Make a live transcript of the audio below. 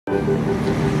We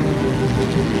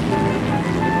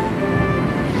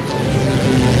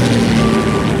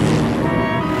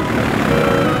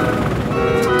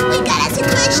got a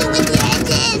situation with the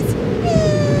engines!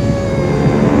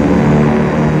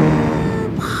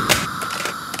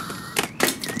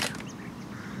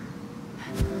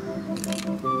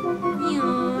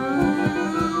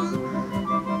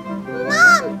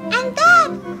 Mom and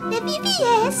Dad, the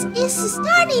VBS is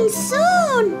starting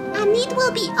soon, and it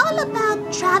will be all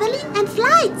about traveling and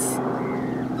flights.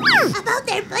 About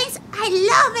airplanes, I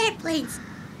love airplanes.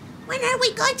 When are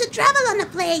we going to travel on a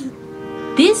plane?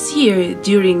 This year,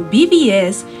 during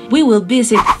VBS, we will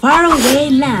visit faraway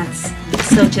lands,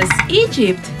 such as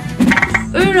Egypt,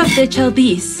 Ur of the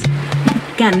Chaldees,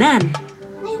 Canaan.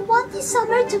 I want this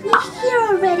summer to be here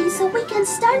already so we can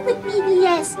start with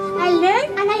VBS. I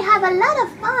learn and I have a lot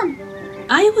of fun.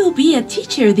 I will be a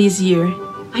teacher this year.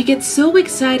 I get so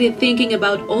excited thinking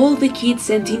about all the kids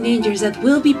and teenagers that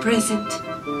will be present.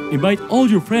 Invite all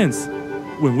your friends.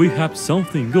 When we have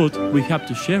something good, we have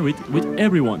to share it with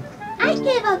everyone. I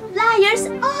gave out flyers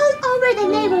all over the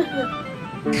neighborhood.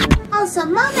 Also,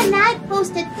 Mom and I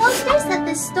posted posters at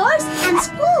the stores and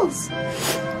schools.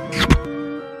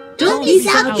 Don't miss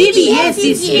out VBS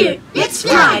this year. Let's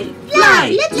fly,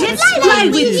 fly, let's fly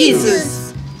with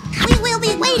Jesus. We will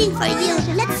be waiting for you.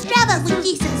 Let's travel with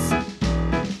Jesus.